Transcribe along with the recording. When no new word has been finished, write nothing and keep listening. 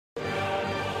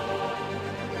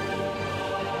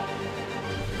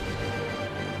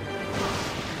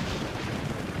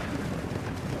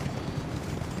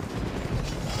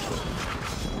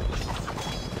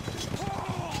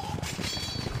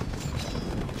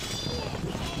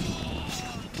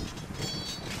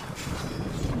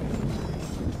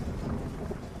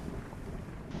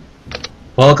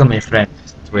Welcome, my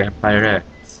friends, to Empire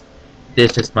X.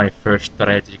 This is my first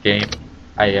strategy game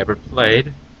I ever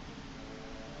played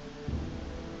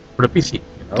for the PC,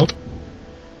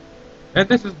 And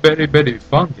this is very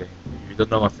fun game. If you don't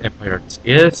know what Empire X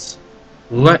is,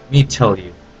 let me tell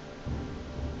you.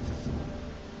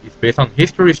 It's based on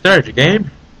history strategy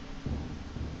game,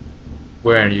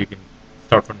 where you can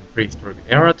start from the prehistoric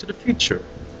era to the future.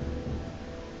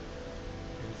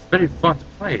 It's very fun to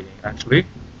play, actually.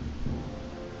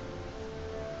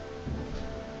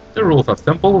 The rules are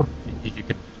simple. If you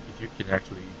can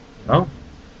actually,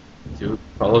 to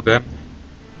follow them,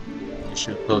 you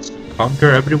should close to conquer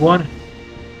everyone,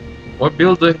 or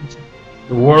build the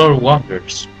world of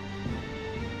wonders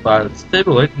by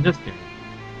stabilizing this game.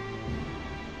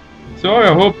 So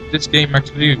I hope this game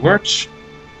actually works.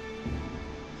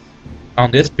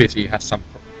 On this PC, it has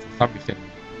something,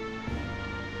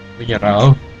 you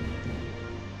know.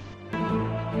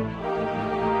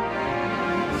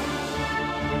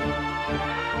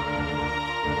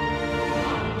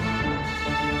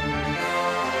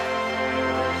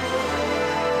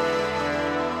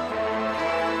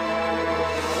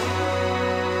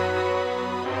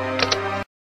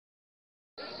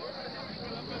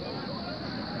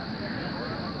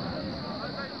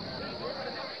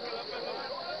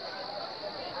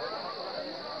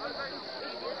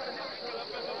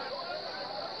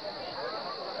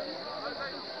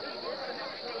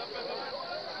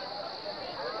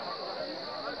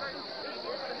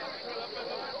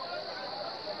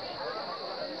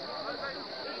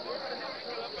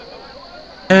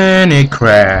 And it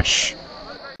crashed.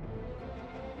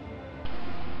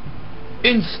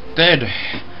 Instead,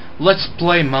 let's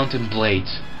play Mountain Blade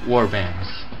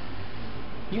Warbands.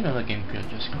 You know the game could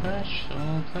just crash, so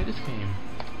I'll play this game.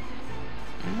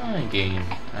 My game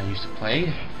I used to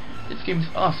play. This game is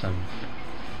awesome.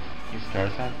 You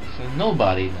started out as a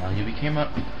nobody, now you became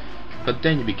but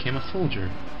then you became a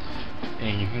soldier.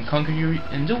 And you can conquer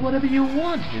and do whatever you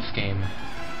want in this game.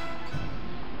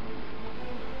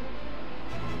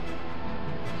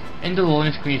 And the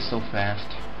loading screen is so fast,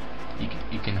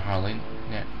 you can hardly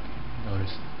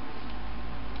notice.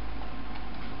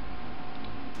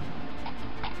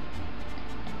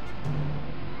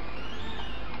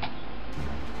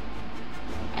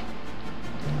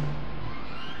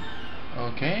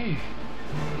 Okay,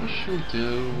 we should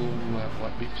do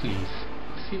what we please.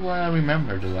 See what I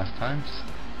remember the last times.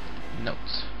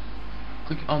 Notes.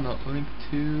 Click on the link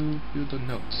to view the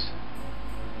notes.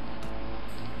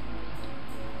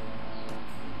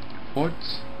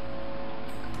 Ports.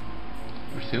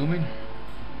 Resuming.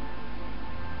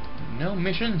 No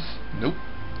missions. Nope.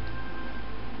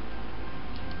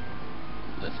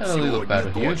 Let's have a little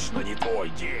battle here.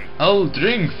 I'll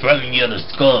drink from your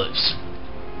skulls.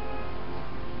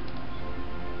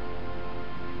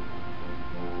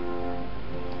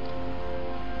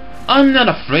 I'm not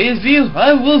afraid of you.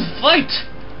 I will fight.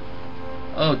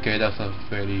 Okay, that's a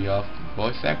very off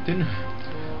voice acting.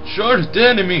 Charge the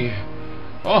enemy.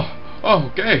 Oh,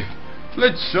 okay.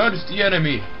 Let's charge the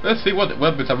enemy. Let's see what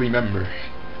weapons I remember.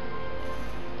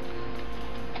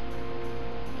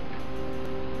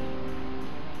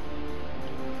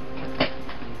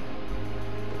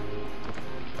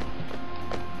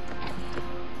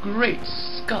 Great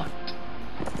Scott.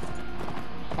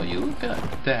 Oh, you look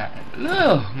at that.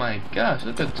 Oh my gosh,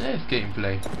 look at this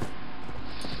gameplay.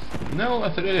 No,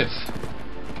 what it is.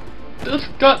 To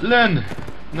Scotland!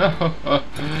 No,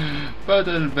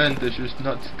 Battle Advantage is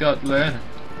not Scotland.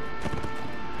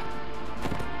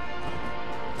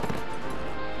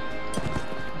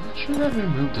 Should I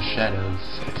remove the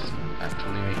shadows? It's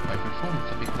actually make my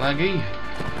performance a bit laggy.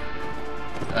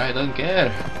 I don't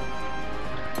care.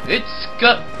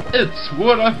 It's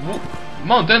what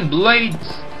Mountain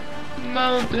Blades!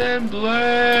 Mountain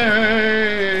Blades!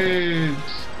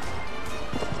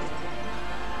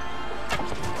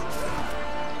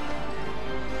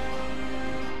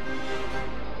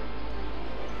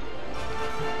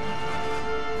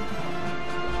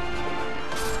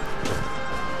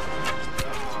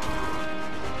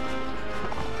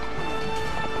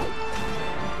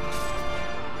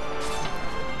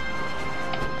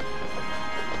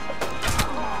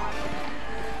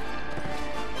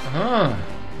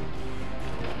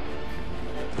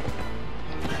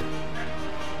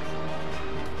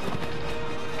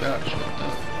 Gosh, what the...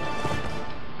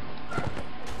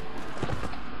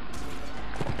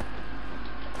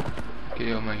 Okay,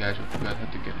 oh my gosh, I forgot how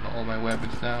to get all my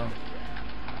weapons now.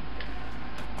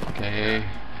 Okay.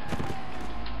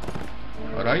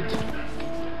 Alright.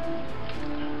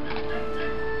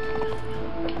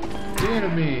 The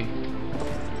enemy!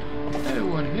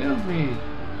 Everyone help me!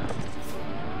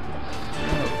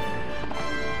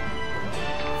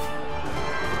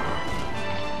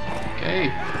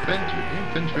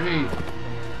 Weaponry.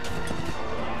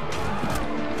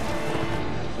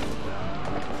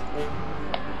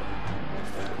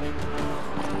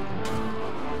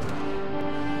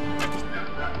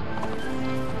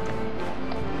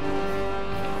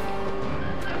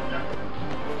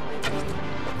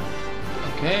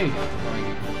 Okay, my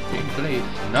gameplay is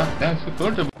not that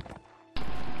supportable.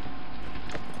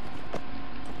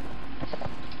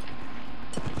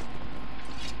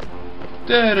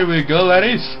 There we go,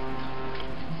 laddies.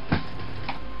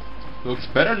 Looks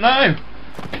better now.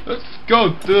 Let's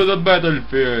go to the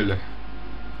battlefield.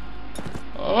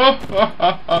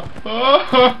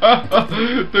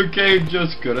 The game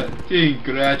just didn't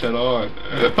crash at all.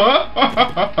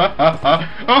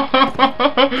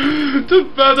 The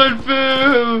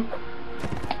battlefield!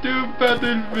 The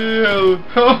battlefield!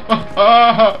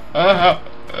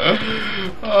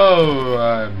 Oh,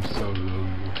 I'm so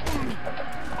lonely.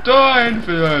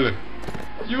 Steinfeld!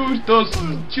 You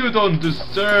don't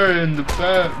deserve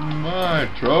my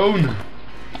throne.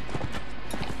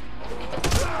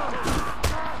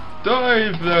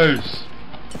 Steinfeld!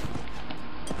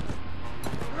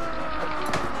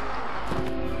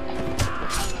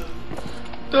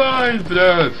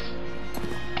 Steinfeld!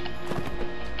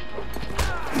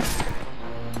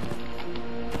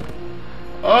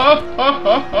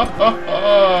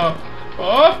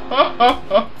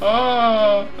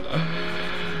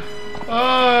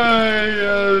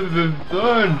 This is so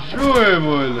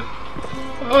enjoyable.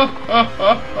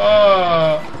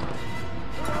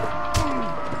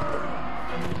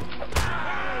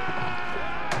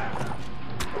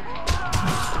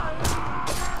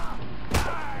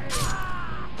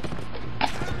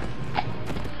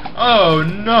 Oh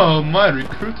no, my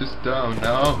recruit is down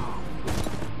now.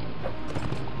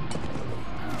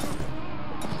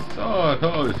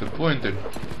 So disappointed.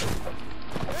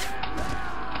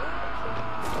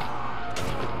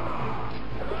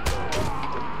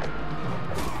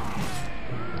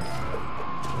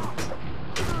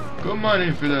 Come on,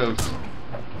 infidels.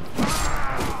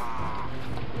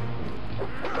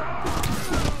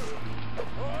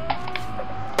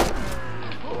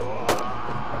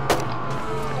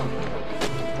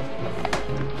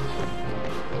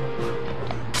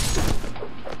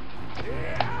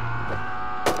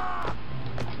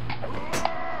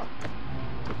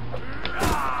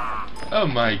 Oh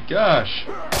my gosh.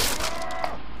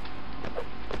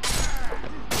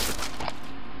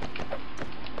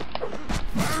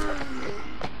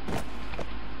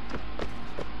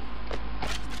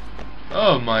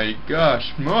 Oh my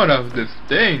gosh, more of these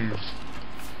things.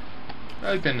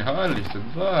 I can hardly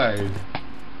survive.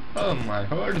 Oh, my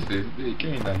horses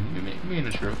became a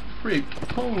miniature freak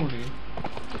pony.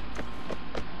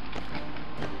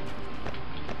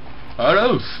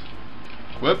 Arrows!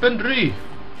 Weaponry!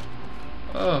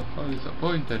 Oh, how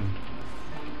disappointing.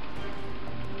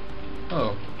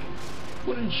 Oh,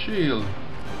 wooden shield.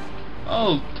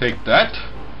 I'll take that.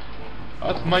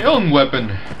 That's my own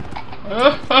weapon.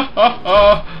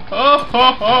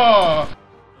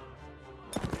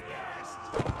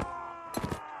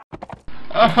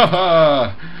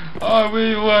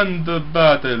 We won the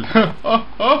battle.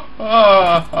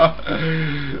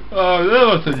 Oh, that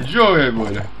was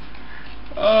enjoyable.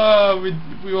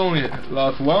 We only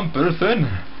lost one person.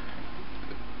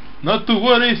 Not to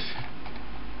worry.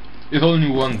 It's only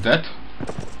one death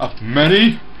of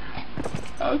many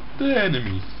of the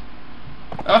enemies.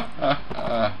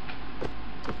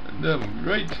 That was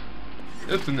great,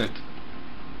 isn't it?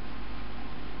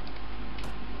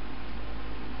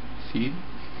 See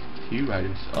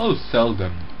riders. Oh, sell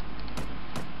them.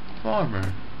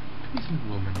 Farmer, peasant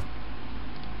woman,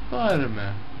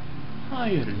 fireman,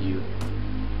 hire you.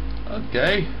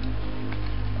 Okay.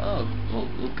 Oh,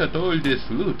 look at all this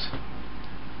loot.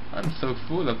 I'm so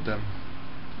full of them.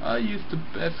 I use the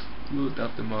best loot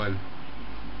of them all.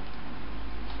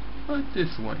 Like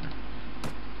this one.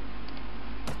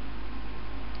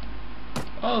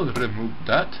 I'll remove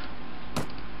that.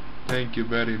 Thank you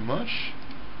very much.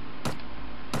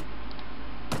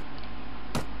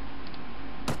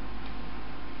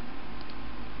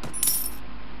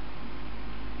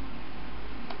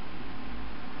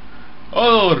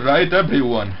 Alright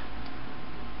everyone,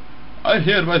 I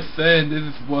hereby say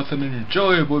this was an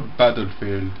enjoyable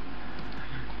battlefield.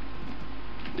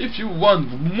 If you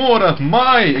want more of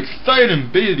my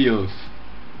exciting videos,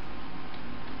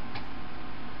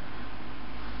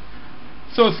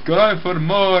 subscribe for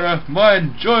more of my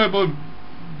enjoyable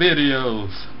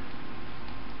videos.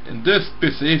 And this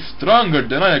PC is stronger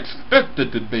than I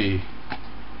expected to be,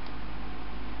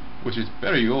 which is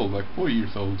very old, like 4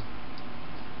 years old.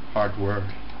 Hard work.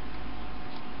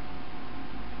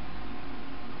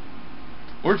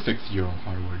 or 6-year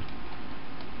hardware.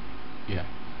 Yeah.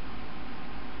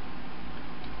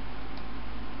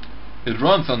 It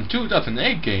runs on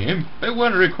 2008 game, but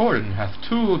when recorded it has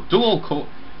two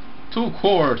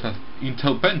cores of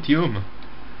Intel Pentium,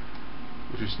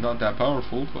 which is not that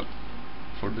powerful, but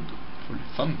for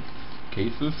some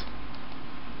cases,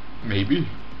 maybe.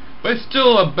 But it's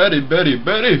still a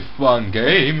very fun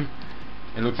game.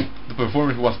 It looks the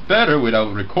performance was better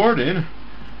without recording,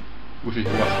 which was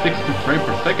 60 frames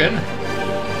per second.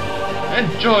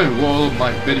 Enjoy all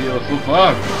my videos so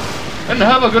far, and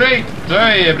have a great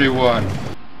day, everyone.